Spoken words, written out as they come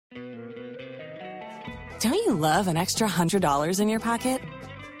Don't you love an extra $100 in your pocket?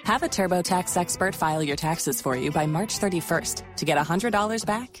 Have a TurboTax expert file your taxes for you by March 31st to get $100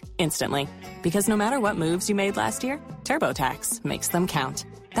 back instantly. Because no matter what moves you made last year, TurboTax makes them count.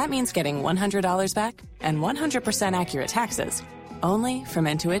 That means getting $100 back and 100% accurate taxes, only from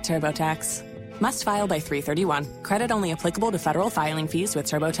Intuit TurboTax. Must file by 3/31. Credit only applicable to federal filing fees with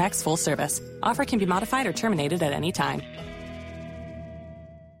TurboTax full service. Offer can be modified or terminated at any time.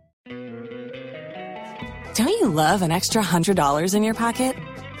 Don't you love an extra $100 in your pocket?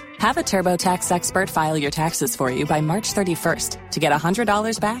 Have a TurboTax expert file your taxes for you by March 31st to get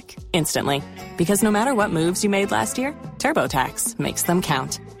 $100 back instantly. Because no matter what moves you made last year, TurboTax makes them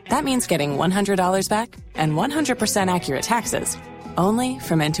count. That means getting $100 back and 100% accurate taxes, only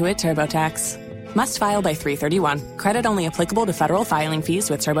from Intuit TurboTax. Must file by 3/31. Credit only applicable to federal filing fees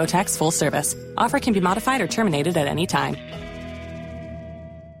with TurboTax full service. Offer can be modified or terminated at any time.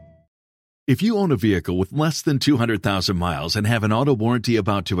 If you own a vehicle with less than 200,000 miles and have an auto warranty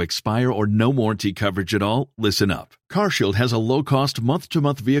about to expire or no warranty coverage at all, listen up. CarShield has a low-cost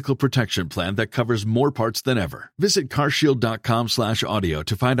month-to-month vehicle protection plan that covers more parts than ever. Visit carshield.com/audio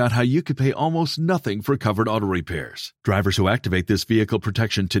to find out how you could pay almost nothing for covered auto repairs. Drivers who activate this vehicle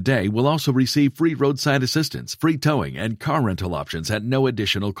protection today will also receive free roadside assistance, free towing, and car rental options at no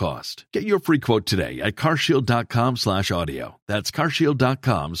additional cost. Get your free quote today at carshield.com/audio. That's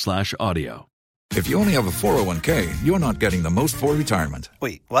carshield.com/audio. If you only have a 401k, you're not getting the most for retirement.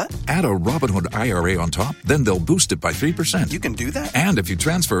 Wait, what? Add a Robinhood IRA on top, then they'll boost it by 3%. You can do that? And if you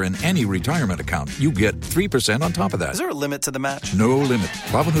transfer in any retirement account, you get 3% on top of that. Is there a limit to the match? No limit.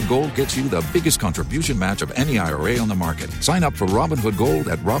 Robinhood Gold gets you the biggest contribution match of any IRA on the market. Sign up for Robinhood Gold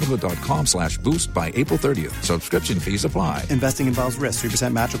at Robinhood.com/boost by April 30th. Subscription fees apply. Investing involves risk.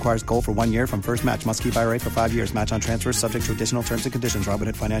 3% match requires gold for 1 year from first match. Must keep IRA for 5 years. Match on transfers subject to additional terms and conditions.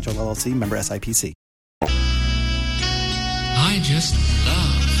 Robinhood Financial LLC, member SIPC. I just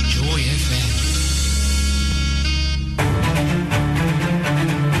love Joy FM.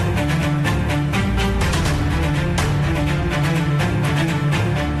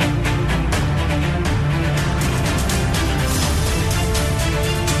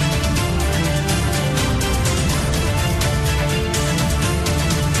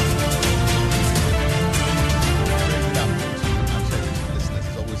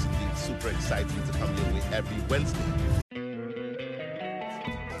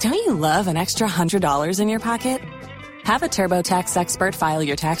 Don't you love an extra $100 in your pocket? Have a TurboTax expert file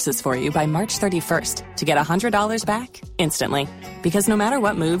your taxes for you by March 31st to get $100 back instantly. Because no matter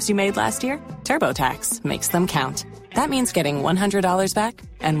what moves you made last year, TurboTax makes them count. That means getting $100 back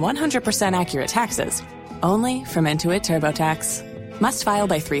and 100% accurate taxes, only from Intuit TurboTax. Must file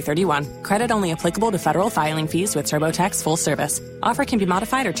by 3/31. Credit only applicable to federal filing fees with TurboTax full service. Offer can be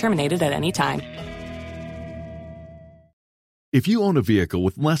modified or terminated at any time. If you own a vehicle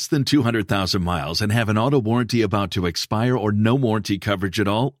with less than 200,000 miles and have an auto warranty about to expire or no warranty coverage at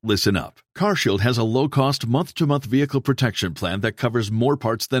all, listen up. CarShield has a low-cost month-to-month vehicle protection plan that covers more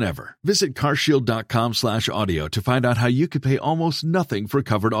parts than ever. Visit carshield.com/audio to find out how you could pay almost nothing for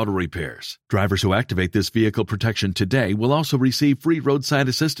covered auto repairs. Drivers who activate this vehicle protection today will also receive free roadside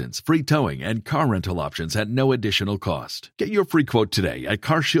assistance, free towing, and car rental options at no additional cost. Get your free quote today at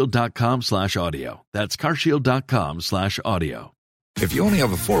carshield.com/audio. That's carshield.com/audio. If you only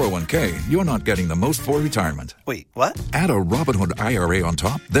have a 401k, you're not getting the most for retirement. Wait, what? Add a Robinhood IRA on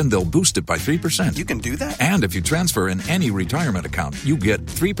top, then they'll boost it by 3%. You can do that? And if you transfer in any retirement account, you get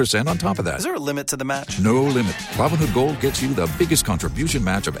 3% on top of that. Is there a limit to the match? No limit. Robinhood Gold gets you the biggest contribution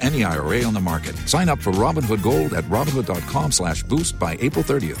match of any IRA on the market. Sign up for Robinhood Gold at Robinhood.com/boost by April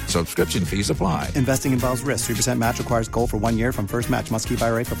 30th. Subscription fees apply. Investing involves risk. 3% match requires gold for 1 year from first match. Must keep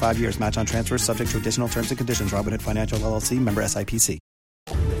IRA for 5 years. Match on transfers subject to additional terms and conditions. Robinhood Financial LLC, member SIPC.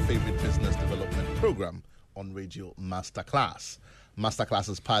 Your favorite business development program on Radio Masterclass. Masterclass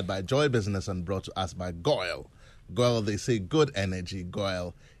is powered by Joy Business and brought to us by Goyle. Goyle, they say good energy.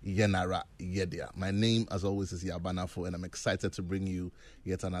 Goyle, Yenara Yedia. My name, as always, is Yabanafo, and I'm excited to bring you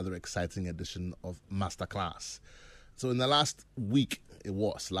yet another exciting edition of Masterclass. So in the last week,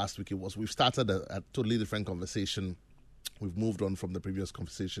 we've started a totally different conversation. We've moved on from the previous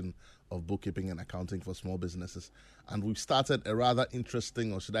conversation of bookkeeping and accounting for small businesses. And we've started a rather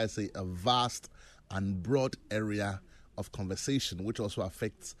interesting, or should I say, a vast and broad area of conversation, which also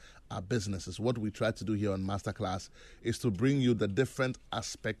affects our businesses. What we try to do here on Masterclass is to bring you the different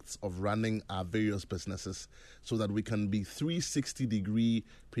aspects of running our various businesses so that we can be 360-degree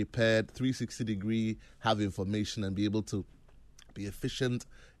prepared, 360-degree have information and be able to be efficient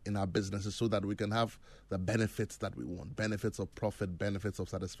in our businesses so that we can have the benefits that we want, benefits of profit, benefits of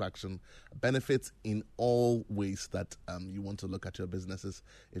satisfaction, benefits in all ways that you want to look at your businesses.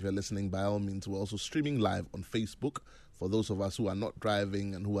 If you're listening, by all means, we're also streaming live on Facebook. For those of us who are not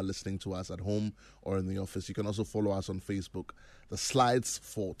driving and who are listening to us at home or in the office, you can also follow us on Facebook. The slides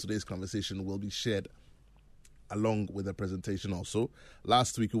for today's conversation will be shared along with the presentation also.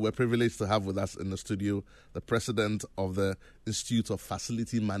 Last week, we were privileged to have with us in the studio the president of the Institute of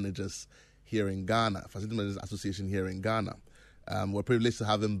Facility Managers here in Ghana, Facility Managers Association here in Ghana. We're privileged to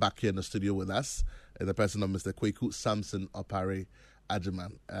have him back here in the studio with us, in the person of Mr. Kweku Samson Opare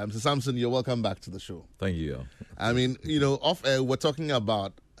Ajiman. Mr. Samson, you're welcome back to the show. Thank you. I mean, off air, we're talking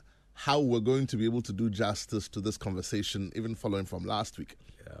about how we're going to be able to do justice to this conversation, even following from last week.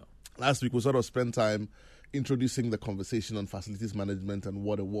 Yeah. Last week, we sort of spent time introducing the conversation on facilities management and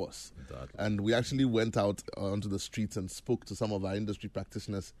what it was. Exactly. And we actually went out onto the streets and spoke to some of our industry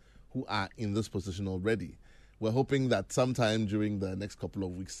practitioners who are in this position already. We're hoping that sometime during the next couple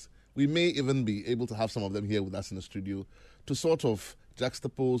of weeks, we may even be able to have some of them here with us in the studio to sort of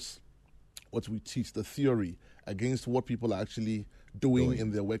juxtapose what we teach, the theory, against what people are actually doing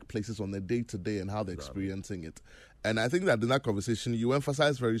in their workplaces on their day-to-day and how they're experiencing it. And I think that in that conversation, you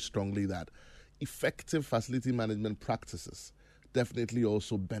emphasize very strongly that effective facility management practices definitely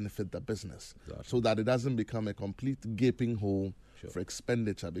also benefit the business so that it doesn't become a complete gaping hole for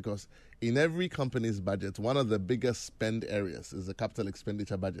expenditure, because in every company's budget, one of the biggest spend areas is the capital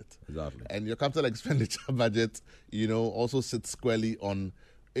expenditure budget. Exactly. And your capital expenditure budget, also sits squarely on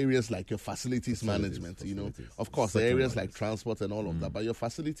areas like your facilities management, Of course, there are areas like transport and all of that, but your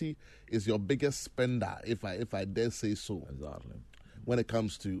facility is your biggest spender, if I dare say so. Exactly. When it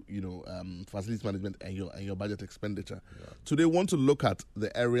comes to facilities management and your budget expenditure. Yeah. Today, we want to look at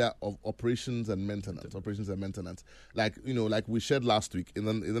the area of operations and maintenance. Like we shared last week. In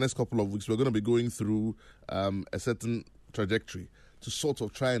the next couple of weeks, we're going to be going through a certain trajectory to sort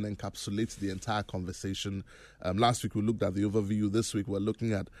of try and encapsulate the entire conversation. Last week we looked at the overview. This week we're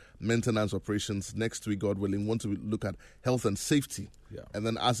looking at maintenance operations. Next week, God willing, we want to look at health and safety. Yeah. And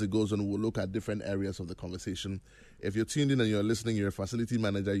then as it goes on, we'll look at different areas of the conversation. If you're tuned in and you're listening, you're a facility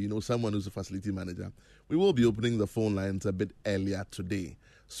manager, you know someone who's a facility manager, we will be opening the phone lines a bit earlier today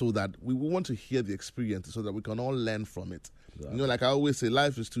so that we want to hear the experience so that we can all learn from it. Exactly. Like I always say,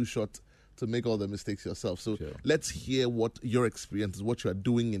 life is too short to make all the mistakes yourself. So let's hear what your experience is, what you are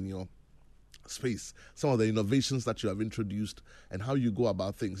doing in your space, some of the innovations that you have introduced, and how you go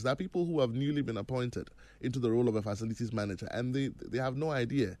about things. There are people who have newly been appointed into the role of a facilities manager, and they have no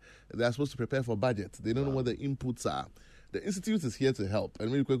idea. They are supposed to prepare for budget. They don't know what the inputs are. The Institute is here to help.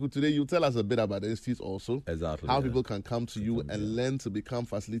 And maybe Kweku, today you tell us a bit about the Institute also. Exactly. How people can come to you and learn to become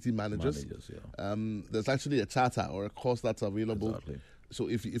facility managers. There's actually a charter or a course that's available. Exactly. So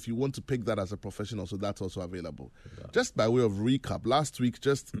if you want to pick that as a professional, so that's also available. Exactly. Just by way of recap, last week,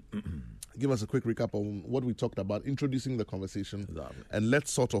 just give us a quick recap on what we talked about, introducing the conversation, and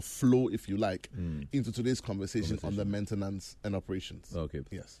let's sort of flow, if you like, into today's conversation on the maintenance and operations. Okay.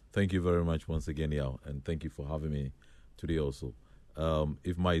 Yes. Thank you very much once again, Yao, and thank you for having me today also.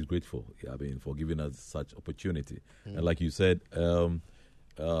 IFMA is grateful, for giving us such opportunity. And like you said,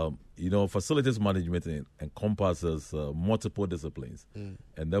 facilities management encompasses multiple disciplines,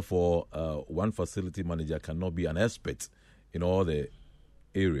 and therefore one facility manager cannot be an expert in all the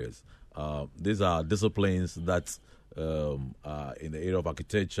areas. These are disciplines that are in the area of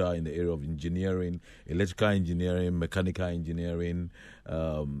architecture, in the area of engineering, electrical engineering, mechanical engineering,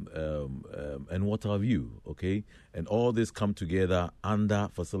 and what have you, okay? And all this come together under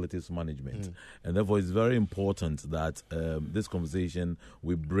facilities management. And therefore, it's very important that this conversation,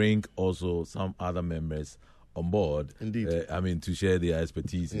 we bring also some other members on board. Indeed. To share their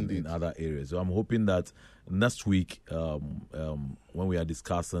expertise in other areas. So I'm hoping that next week, when we are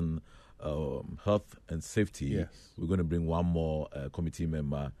discussing health and safety, we're going to bring one more committee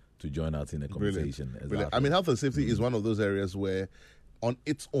member to join us in the conversation. Exactly. Health and safety is one of those areas where on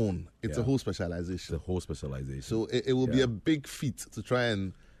its own, it's a whole specialization. It's a whole specialization. So it will be a big feat to try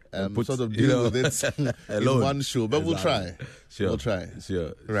and sort of deal with it in one show, but we'll try. We'll try.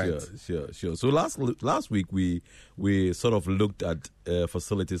 Sure. So last week we sort of looked at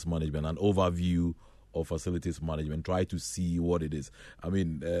facilities management, an overview of facilities management, try to see what it is.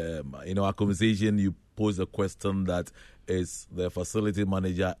 In our conversation, you posed a question that is the facility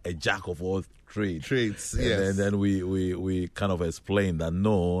manager a jack of all trades? And then we kind of explained that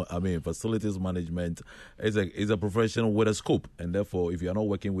no, facilities management is a profession with a scope, and therefore, if you are not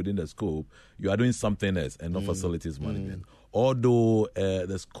working within the scope, you are doing something else and not facilities management. although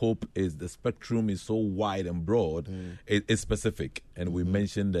the spectrum is so wide and broad, it's specific. And we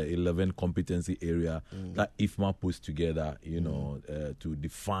mentioned the 11 competency area that IFMA puts together, to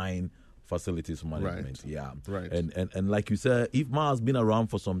define facilities management. Right. And like you said, IFMA has been around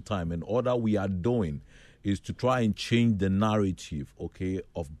for some time, and all that we are doing is to try and change the narrative,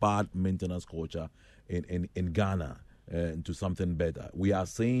 of bad maintenance culture in Ghana into something better. We are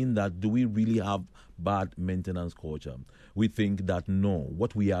saying that, do we really have bad maintenance culture? We think that no.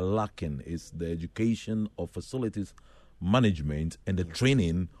 What we are lacking is the education of facilities management and the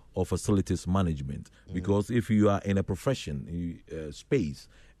training of facilities management. Because if you are in a profession space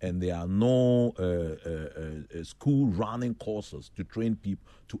and there are no school running courses to train people,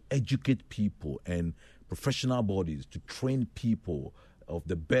 to educate people, and professional bodies to train people of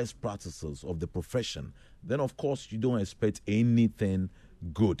the best practices of the profession, then of course you don't expect anything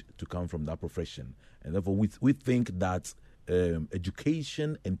good to come from that profession. And therefore we think that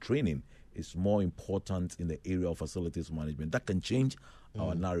education and training is more important in the area of facilities management. That can change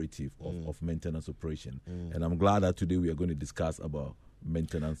our narrative of maintenance operation. And I'm glad that today we are going to discuss about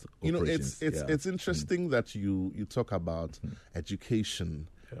maintenance operations. It's interesting that you talk about education,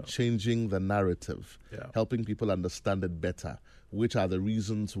 changing the narrative, helping people understand it better, which are the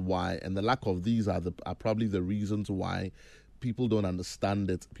reasons why, and the lack of these are probably the reasons why people don't understand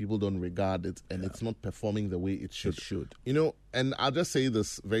it, people don't regard it, and it's not performing the way it should. And I'll just say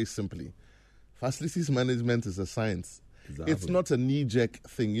this very simply. Facilities management is a science. Exactly. It's not a knee-jerk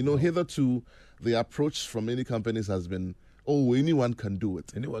thing. Hitherto, the approach from many companies has been, anyone can do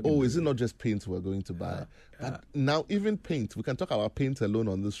it. Is it not just paint we're going to buy? But now even paint, we can talk about paint alone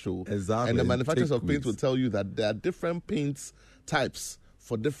on this show. Exactly. And the manufacturers of paint will tell you that there are different paint types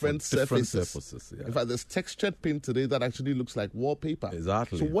for different surfaces. In fact, there's textured paint today that actually looks like wallpaper.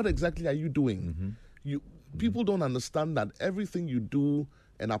 Exactly. So what exactly are you doing? People don't understand that everything you do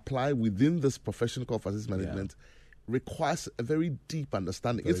and apply within this profession called facilities management requires a very deep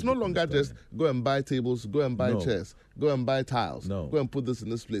understanding. It's no longer just go and buy tables, go and buy chairs, go and buy tiles, go and put this in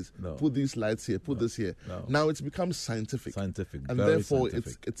this place, put these lights here, put this here. Now it's become scientific. And therefore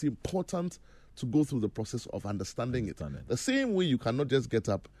it's important to go through the process of understanding it. The same way you cannot just get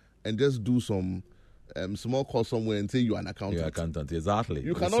up and just do some small course somewhere and say you're an accountant. You're an accountant, exactly.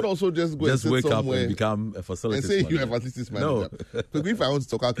 You cannot also just go and sit wake somewhere up and become a facilities and say manager. you're a facilities manager. Because if I want to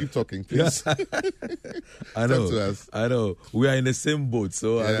talk, I'll keep talking, please. I know. Talk to us. I know. We are in the same boat,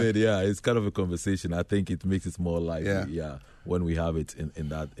 so it's kind of a conversation. I think it makes it more lively, when we have it in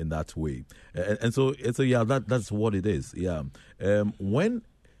that way. And so that's what it is. When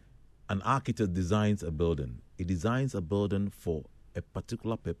an architect designs a building, he designs a building for a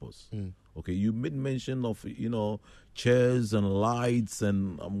particular purpose. Okay, you made mention of chairs and lights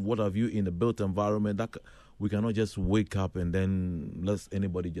and what have you in the built environment. That we cannot just wake up and then let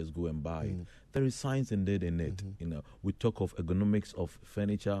anybody just go and buy it. There is science indeed in it. We talk of ergonomics of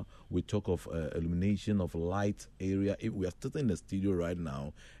furniture. We talk of illumination of light area. If we are sitting in the studio right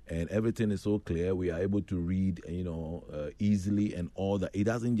now and everything is so clear, we are able to read easily and all that. It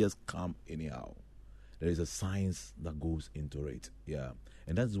doesn't just come anyhow. There is a science that goes into it.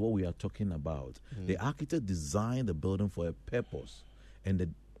 And that's what we are talking about. The architect designed the building for a purpose, and the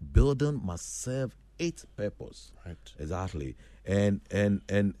building must serve its purpose. Right. Exactly. And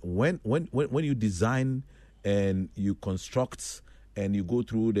when you design and you construct and you go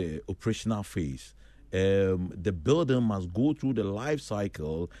through the operational phase, the building must go through the life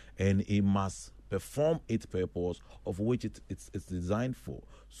cycle and it must perform its purpose of which it's designed for.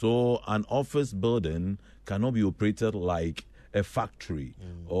 So an office building cannot be operated like a factory,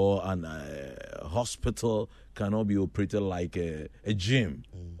 or an hospital cannot be operated like a gym.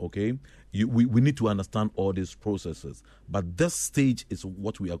 Okay, we need to understand all these processes. But this stage is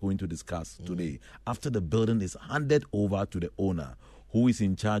what we are going to discuss today. After the building is handed over to the owner, who is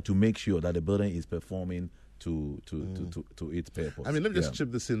in charge to make sure that the building is performing to its purpose. I mean, let me just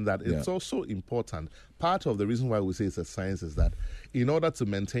chip this in that it's also important. Part of the reason why we say it's a science is that in order to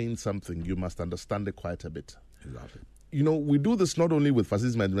maintain something, you must understand it quite a bit. Exactly. We do this not only with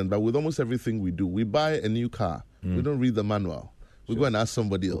facilities management, but with almost everything we do. We buy a new car. We don't read the manual. We go and ask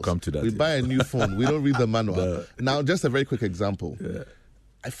somebody else. We'll come to that. We buy a new phone. We don't read the manual. Now, just a very quick example.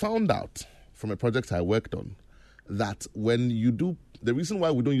 I found out from a project I worked on that when you do, the reason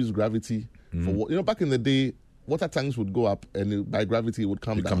why we don't use gravity for, back in the day, water tanks would go up and by gravity it would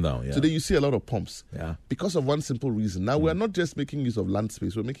come down. Today you see a lot of pumps because of one simple reason. Now we're not just making use of land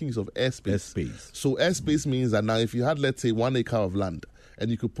space, we're making use of airspace. So airspace means that now if you had, let's say, 1 acre of land and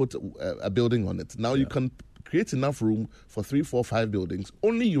you could put a building on it, now you can create enough room for 3, 4, 5 buildings,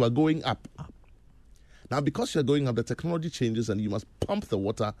 only you are going up. Now, because you're going up, the technology changes and you must pump the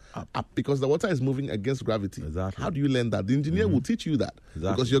water up because the water is moving against gravity. Exactly. How do you learn that? The engineer will teach you that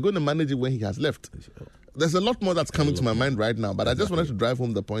because you're going to manage it when he has left. There's a lot more that's coming to my mind right now, but I just wanted to drive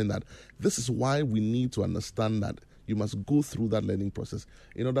home the point that this is why we need to understand that you must go through that learning process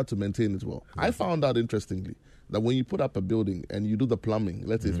in order to maintain it well. I found out, interestingly, that when you put up a building and you do the plumbing,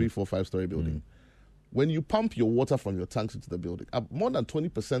 let's say 3, 4, 5-story building, when you pump your water from your tanks into the building, more than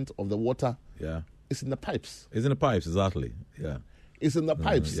 20% of the water is in the pipes. It's in the pipes, exactly. Yeah. It's in the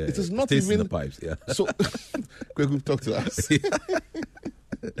pipes. Yeah, it is not even even in the pipes. Yeah. So, Kweku, talk to us.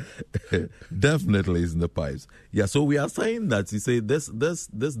 Definitely is in the pipes. Yeah, so we are saying that you say this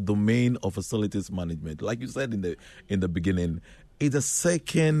domain of facilities management, like you said in the beginning, is the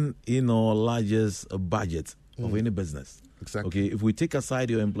second largest budget of any business. Exactly. Okay, if we take aside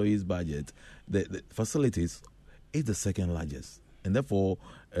your employees' budget, the facilities is the second largest, and therefore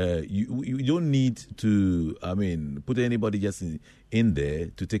you don't need to put anybody just in there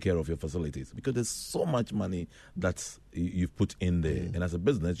to take care of your facilities because there's so much money that you've put in there, and as a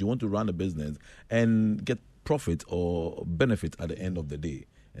business you want to run a business and get profit or benefit at the end of the day,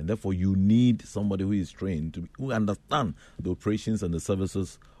 and therefore you need somebody who is trained who understand the operations and the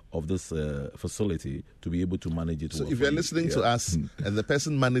services of this facility to be able to manage it. So if you're listening to us and the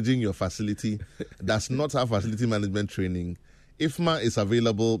person managing your facility does not have facility management training, IFMA is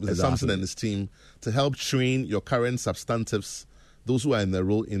available, Mr. Sampson and his team, to help train your current substantives, those who are in the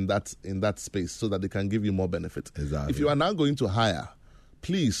role in that space, so that they can give you more benefit. Exactly. If you are now going to hire,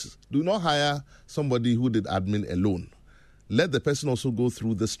 please do not hire somebody who did admin alone. Let the person also go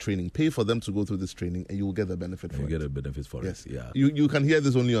through this training. Pay for them to go through this training, and you will get the benefit for it. You get a benefit for it. Yeah. You can hear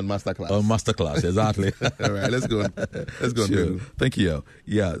this only on Masterclass. On Masterclass, exactly. All right, let's go on. Let's go on. Sure. Thank you.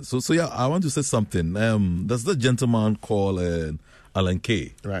 Yeah. So I want to say something. There's the gentleman called Alan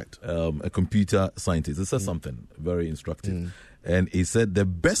Kay, right? A computer scientist. He said something very instructive, and he said the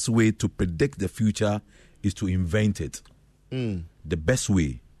best way to predict the future is to invent it. The best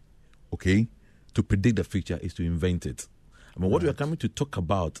way, to predict the future is to invent it. What we are coming to talk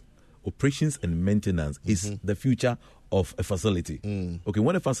about, operations and maintenance, is the future of a facility. Okay,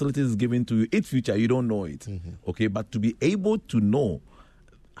 when a facility is given to you, its future, you don't know it. Okay, but to be able to know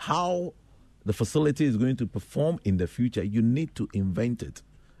how the facility is going to perform in the future, you need to invent it.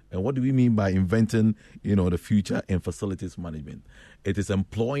 And what do we mean by inventing, the future in facilities management? It is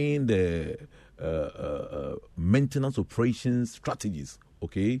employing the maintenance operations strategies,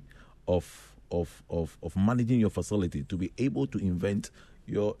 of managing your facility to be able to invent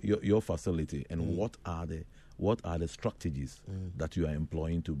your facility, and what are the strategies that you are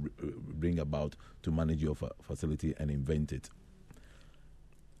employing to bring about to manage your facility and invent it.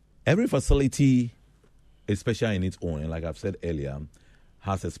 Every facility is special in its own, and like I've said earlier,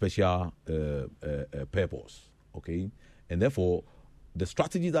 has a special purpose, and therefore the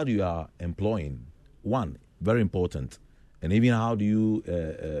strategy that you are employing, one, very important, and even how do you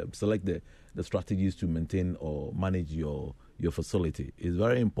select the strategies to maintain or manage your facility. It's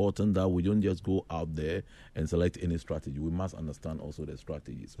very important that we don't just go out there and select any strategy. We must understand also the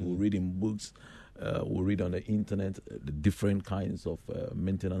strategies. We'll read in books, we'll read on the internet the different kinds of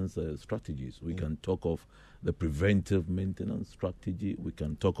maintenance strategies. We can talk of the preventive maintenance strategy. We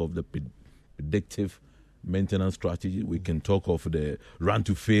can talk of the predictive maintenance strategy. We can talk of the run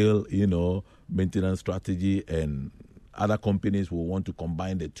to fail, maintenance strategy, and other companies will want to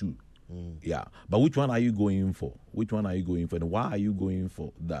combine the two. Yeah, but which one are you going for? And why are you going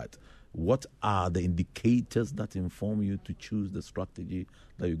for that? What are the indicators that inform you to choose the strategy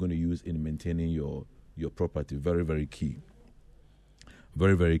that you're going to use in maintaining your property? Very, very key.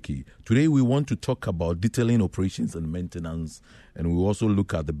 Very, very key. Today we want to talk about detailing operations and maintenance, and we also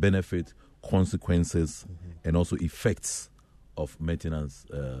look at the benefit, consequences, and also effects of maintenance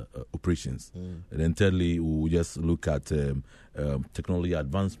operations. And then thirdly, we'll just look at technology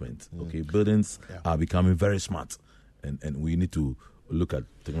advancement. Buildings are becoming very smart, and we need to look at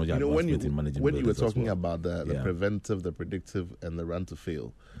technology advancement in managing when you were buildings talking about the Yeah. preventive, the predictive, and the run to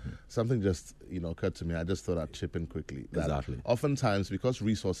fail, something just occurred to me. I just thought I'd chip in quickly. That Exactly. Oftentimes, because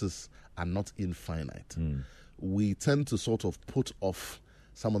resources are not infinite, we tend to sort of put off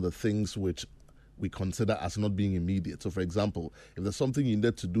some of the things which we consider as not being immediate. So, for example, if there's something you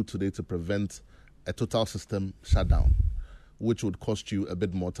need to do today to prevent a total system shutdown, which would cost you a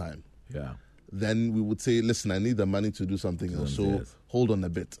bit more time, then we would say, listen, I need the money to do something else. So yes. hold on a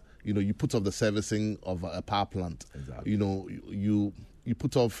bit. You put off the servicing of a power plant. Exactly. You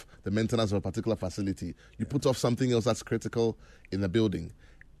put off the maintenance of a particular facility. You put off something else that's critical in the building.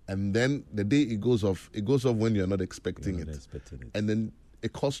 And then the day it goes off when you're not expecting it. Expecting it. And then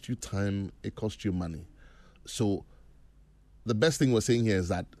it costs you time, it costs you money. So the best thing we're saying here is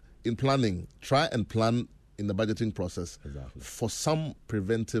that in planning, try and plan in the budgeting process for some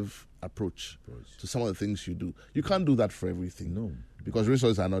preventive approach to some of the things you do. You can't do that for everything. No. Because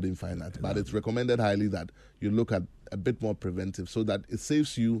resources are not infinite. But it's recommended highly that you look at a bit more preventive so that it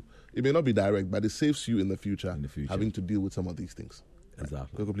saves you. It may not be direct, but it saves you in the future having to deal with some of these things.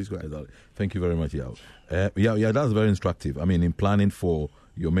 Exactly. Coco, please go ahead. Exactly. Thank you very much, Yao. Yeah, that's very instructive. I mean, in planning for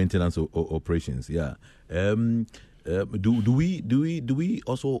your maintenance operations, yeah. Do we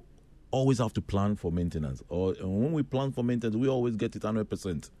also always have to plan for maintenance, or when we plan for maintenance, we always get it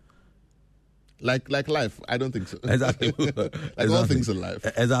 100%? Like life, I don't think so. Exactly. All things in life.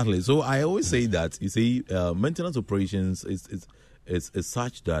 Exactly. So I always say that, you see, maintenance operations is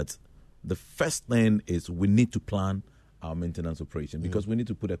such that the first thing is we need to plan our maintenance operation because we need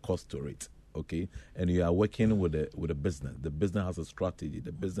to put a cost to it. Okay, and you are working with a business. The business has a strategy.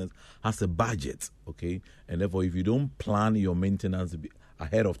 The business has a budget. Okay, and therefore, if you don't plan your maintenance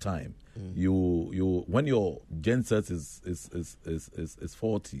ahead of time, you when your genset is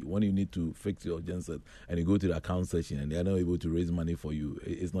faulty, when you need to fix your genset, and you go to the account session and they are not able to raise money for you,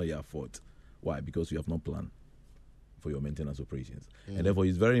 it's not your fault. Why? Because you have not planned for your maintenance operations. And therefore,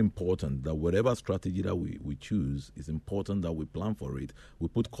 it's very important that whatever strategy that we choose, it's important that we plan for it, we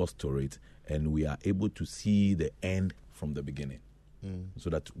put cost to it, and we are able to see the end from the beginning so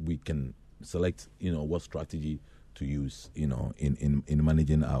that we can select, what strategy to use, in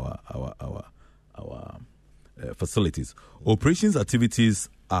managing our facilities. Operations activities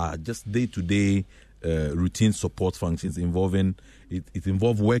are just day-to-day routine support functions involving it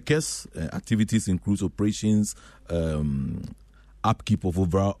involves workers. Activities includes operations, upkeep of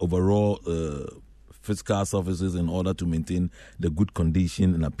overall physical services in order to maintain the good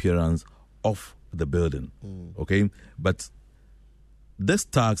condition and appearance of the building. Okay, but these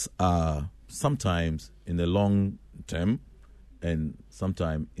tasks are sometimes in the long term and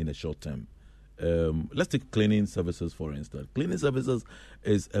sometimes in the short term. Let's take cleaning services, for instance. Cleaning services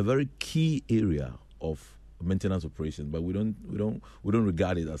is a very key area of maintenance operations, but we don't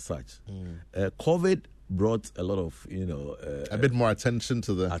regard it as such. COVID brought a lot of a bit more attention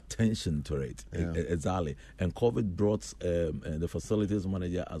to it. Exactly. And COVID brought the facilities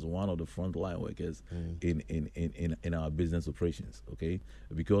manager as one of the frontline workers in our business operations. Okay,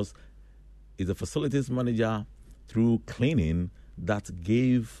 because it's a facilities manager through cleaning that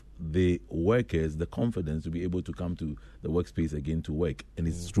gave the workers the confidence to be able to come to the workspace again to work, and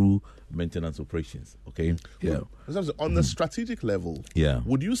it's through maintenance operations. Okay, on the strategic level,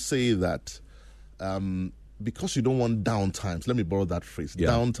 would you say that because you don't want downtimes, let me borrow that phrase,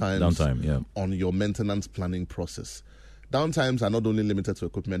 downtime on your maintenance planning process, downtimes are not only limited to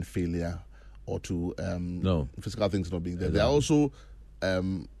equipment failure or to physical things not being there. They are also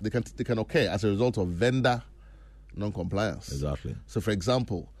they can occur as a result of vendor non-compliance. Exactly. So, for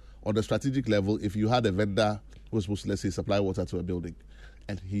example, on the strategic level, if you had a vendor who was supposed to, let's say, supply water to a building,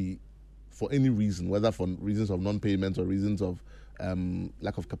 and he, for any reason, whether for reasons of non-payment or reasons of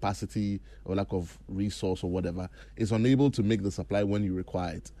lack of capacity or lack of resource or whatever, is unable to make the supply when you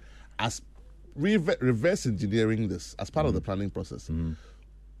require it, as reverse engineering this as part of the planning process,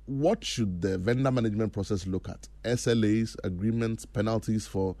 what should the vendor management process look at? SLAs, agreements, penalties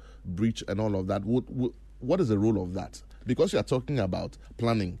for breach and all of that. What is the role of that? Because you are talking about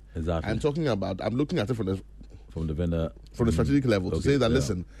planning. Exactly. I'm looking at it from the vendor, from the strategic level to say that,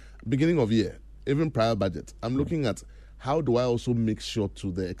 listen, beginning of year, even prior budget, I'm looking at how do I also make sure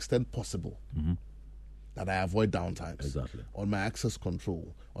to the extent possible that I avoid downtimes on my access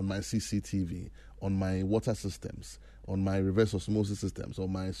control, on my CCTV, on my water systems, on my reverse osmosis systems,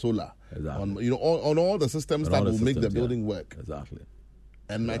 on my solar, on all the systems that will make the building work. Exactly.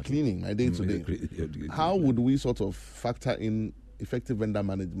 And my cleaning, my day-to-day. How would we sort of factor in effective vendor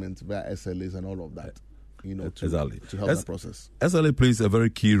management via SLAs and all of that, to help the process? SLA plays a very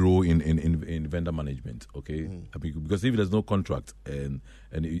key role in vendor management, okay? Because if there's no contract and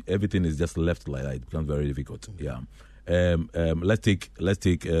everything is just left like that, it becomes very difficult. Yeah. Let's take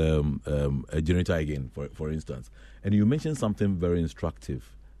a generator again, for instance. And you mentioned something very instructive,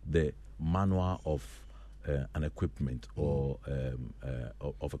 the manual of an equipment or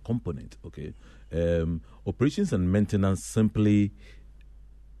of a component. Okay, operations and maintenance simply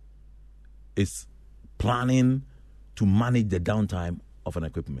is planning to manage the downtime of an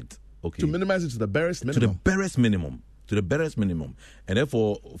equipment. Okay, to minimize it to the barest minimum. To the barest minimum, and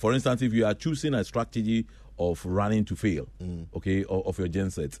therefore, for instance, if you are choosing a strategy of running to fail, okay, of your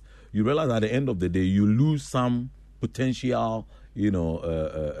genset, you realize at the end of the day you lose some potential,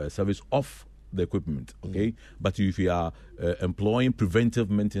 service of the equipment, okay? But if you are employing preventive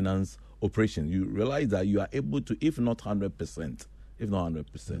maintenance operation, you realize that you are able to, if not 100%,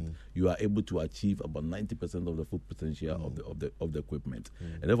 you are able to achieve about 90% of the full potential of the equipment.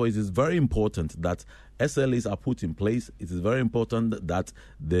 And therefore, it is very important that SLAs are put in place. It is very important that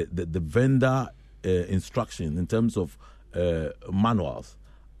the vendor instruction in terms of manuals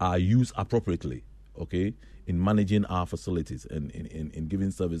are used appropriately, okay, in managing our facilities and in giving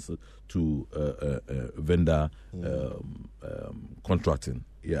services to vendor contracting.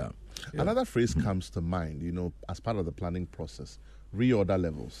 Yeah. Another phrase comes to mind, as part of the planning process, reorder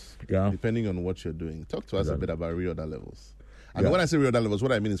levels, depending on what you're doing. Talk to us a bit about reorder levels. And when I say reorder levels,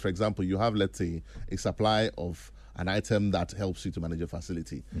 what I mean is, for example, you have, let's say, a supply of an item that helps you to manage your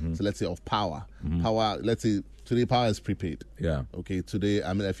facility. So let's say of power. Power, let's say today power is prepaid. Yeah. Okay, today,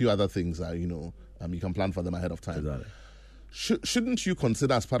 a few other things are, you can plan for them ahead of time. Exactly. Shouldn't you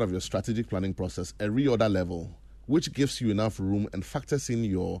consider as part of your strategic planning process a reorder level which gives you enough room and factors in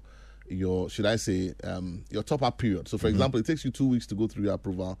your should I say, your top-up period? So, for example, it takes you 2 weeks to go through your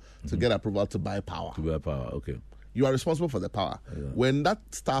approval to get approval to buy power. Okay. You are responsible for the power. Yeah. When that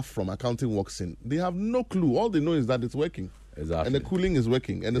staff from accounting walks in, they have no clue. All they know is that it's working. Exactly. And the cooling is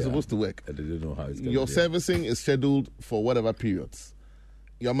working, and it's supposed to work. And they don't know how it's going Your servicing is scheduled for whatever periods.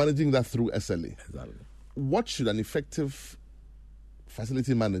 You're managing that through SLA. Exactly. What should an effective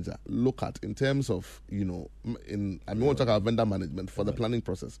facility manager look at in terms of, we want to talk about vendor management for the planning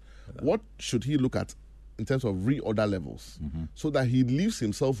process. What should he look at in terms of reorder levels so that he leaves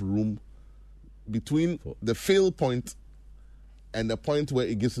himself room between the fail point and the point where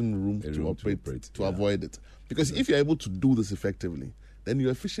it gives him room to operate, to avoid it? Because if you're able to do this effectively, then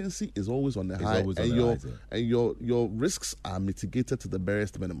your efficiency is always on the high, and your risks are mitigated to the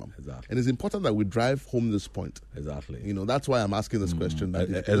barest minimum. Exactly. And it's important that we drive home this point. Exactly. That's why I'm asking this question. That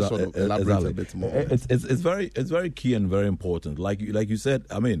it sort of elaborates a bit more. It's very key and very important. Like you said,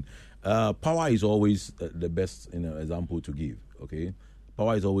 power is always the best example to give. Okay.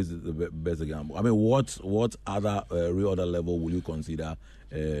 Power is always the best example. What other reorder level will you consider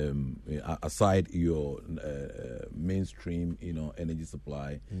aside your mainstream, energy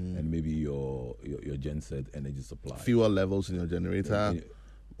supply and maybe your genset energy supply? Fuel levels in your generator,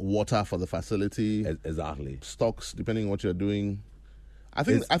 water for the facility, exactly. Stocks, depending on what you're doing. I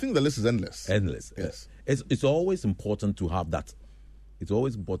think the list is endless. Yes. It's always important to have that.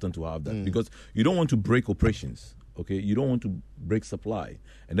 Because you don't want to break operations. Okay, you don't want to break supply,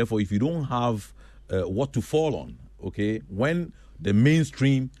 and therefore, if you don't have what to fall on, okay, when the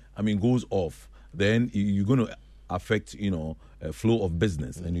mainstream, goes off, then you're going to affect, flow of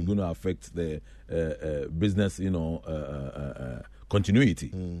business, and you're going to affect the business,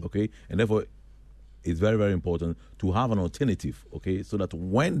 continuity. Okay, and therefore, it's very, very important to have an alternative. Okay, so that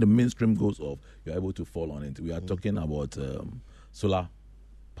when the mainstream goes off, you're able to fall on it. We are talking about solar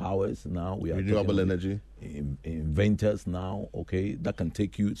powers now. We are renewable energy inventors now, okay, that can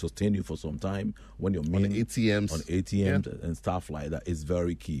sustain you for some time when you're on ATMs and stuff like that. Is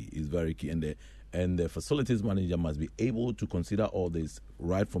very key. And the facilities manager must be able to consider all this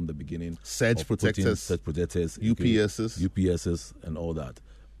right from the beginning. Surge protectors, UPSs, and all that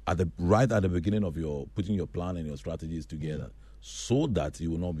right at the beginning of your putting your plan and your strategies together, so that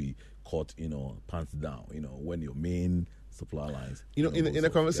you will not be caught, pants down, when your main supply lines. In a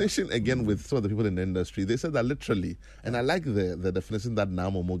conversation again with some of the people in the industry, they said that literally, and I like the definition that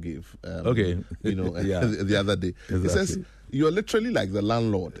Namomo gave. The other day. Exactly. It says you're literally like the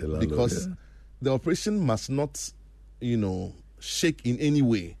landlord because the operation must not, shake in any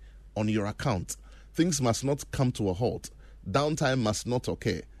way on your account. Things must not come to a halt. Downtime must not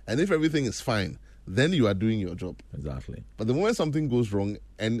occur. And if everything is fine, then you are doing your job. Exactly. But the moment something goes wrong,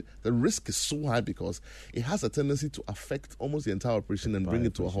 and the risk is so high because it has a tendency to affect almost the entire operation and bring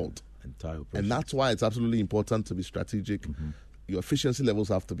it to a halt. And that's why it's absolutely important to be strategic. Your efficiency levels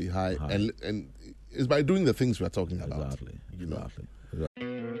have to be high. And it's by doing the things we're talking about. Exactly.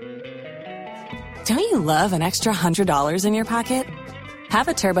 Don't you love an extra $100 in your pocket? Have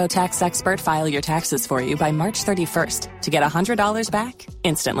a TurboTax expert file your taxes for you by March 31st to get $100 back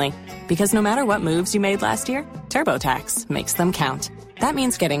instantly. Because no matter what moves you made last year, TurboTax makes them count. That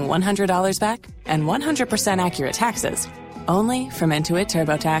means getting $100 back and 100% accurate taxes only from Intuit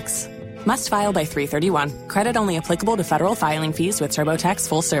TurboTax. Must file by 3/31. Credit only applicable to federal filing fees with TurboTax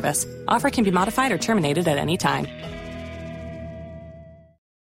full service. Offer can be modified or terminated at any time.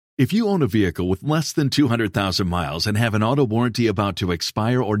 If you own a vehicle with less than 200,000 miles and have an auto warranty about to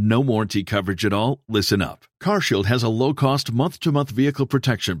expire or no warranty coverage at all, listen up. CarShield has a low-cost month-to-month vehicle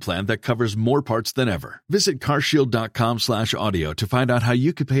protection plan that covers more parts than ever. Visit carshield.com/audio to find out how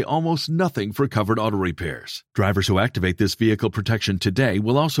you could pay almost nothing for covered auto repairs. Drivers who activate this vehicle protection today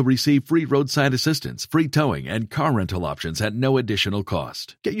will also receive free roadside assistance, free towing, and car rental options at no additional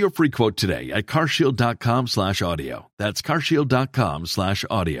cost. Get your free quote today at carshield.com/audio. That's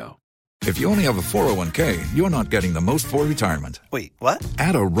carshield.com/audio. If you only have a 401k, you're not getting the most for retirement. Wait, what?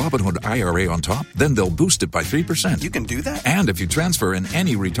 Add a Robinhood IRA on top, then they'll boost it by 3%. You can do that? And if you transfer in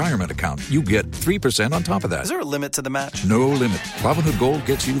any retirement account, you get 3% on top of that. Is there a limit to the match? No limit. Robinhood Gold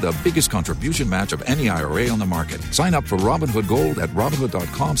gets you the biggest contribution match of any IRA on the market. Sign up for Robinhood Gold at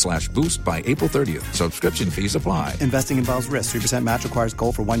Robinhood.com/boost by April 30th. Subscription fees apply. Investing involves risk. 3% match requires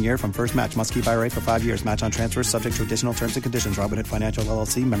gold for 1 year from first match. Must keep IRA for 5 years. Match on transfers subject to additional terms and conditions. Robinhood Financial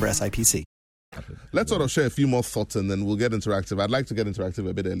LLC. Member SIPC. Let's sort of share a few more thoughts and then we'll get interactive. I'd like to get interactive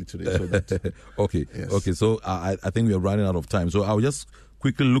a bit early today. So that, Okay. Yes. Okay. So I think we are running out of time. So I'll just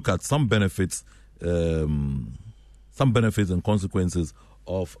quickly look at some benefits and consequences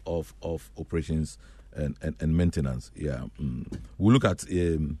of operations and maintenance. Yeah. We'll look at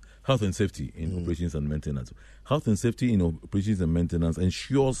health and safety in operations and maintenance. Health and safety in operations and maintenance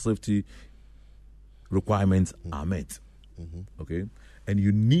ensures safety requirements are met. Okay. And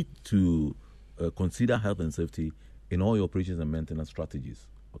you need to consider health and safety in all your operations and maintenance strategies.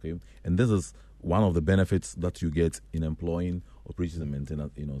 Okay. And this is one of the benefits that you get in employing operations and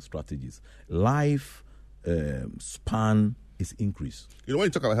maintenance, strategies. Life span is increased. when you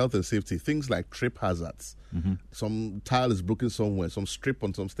talk about health and safety, things like trip hazards. Some tile is broken somewhere, some strip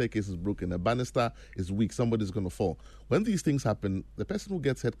on some staircase is broken, a banister is weak, somebody's going to fall. When these things happen, the person who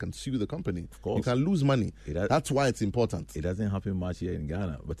gets hurt can sue the company. Of course. You can lose money. That's why it's important. It doesn't happen much here in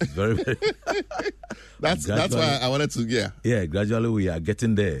Ghana, but it's very, very... That's why I wanted to, Yeah, gradually we are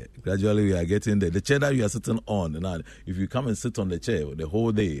getting there. The chair that you are sitting on, and if you come and sit on the chair the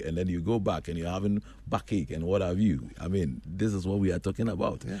whole day and then you go back and you're having backache and what have you, I mean, this is what we are talking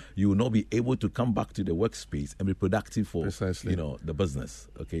about. Yeah. You will not be able to come back to the workspace and be productive for Precisely. the business.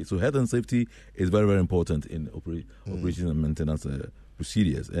 Okay, so health and safety is very, very important in operations and maintenance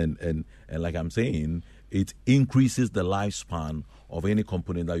procedures. And like I'm saying, it increases the lifespan of any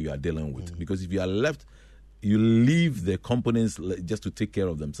component that you are dealing with. Because if you leave the components just to take care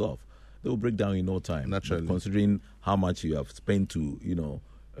of themselves, they will break down in no time. Naturally. But considering how much you have spent to,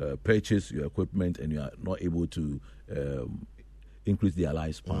 purchase your equipment and you are not able to increase their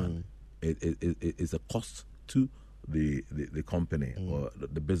lifespan, it's a cost to the company or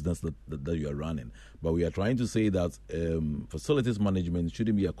the business that you are running. But we are trying to say that facilities management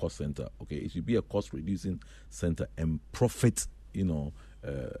shouldn't be a cost center. Okay, it should be a cost reducing center and profit,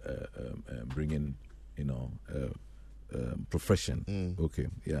 bringing, profession. Okay,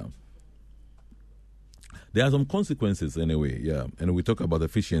 yeah. There are some consequences anyway, yeah. And we talk about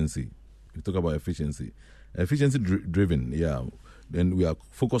efficiency. Efficiency driven, yeah. And we are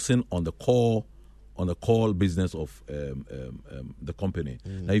focusing on the core business of the company.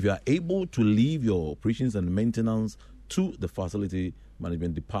 Now, if you are able to leave your operations and maintenance to the facility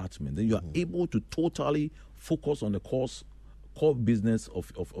management department, then you are able to totally focus on the core business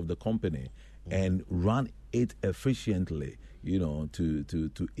of the company and run it efficiently,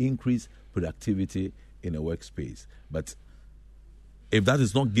 to increase productivity in a workspace. But if that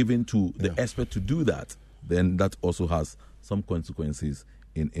is not given to the expert to do that, then that also has some consequences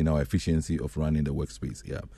in our efficiency of running the workspace. Yeah.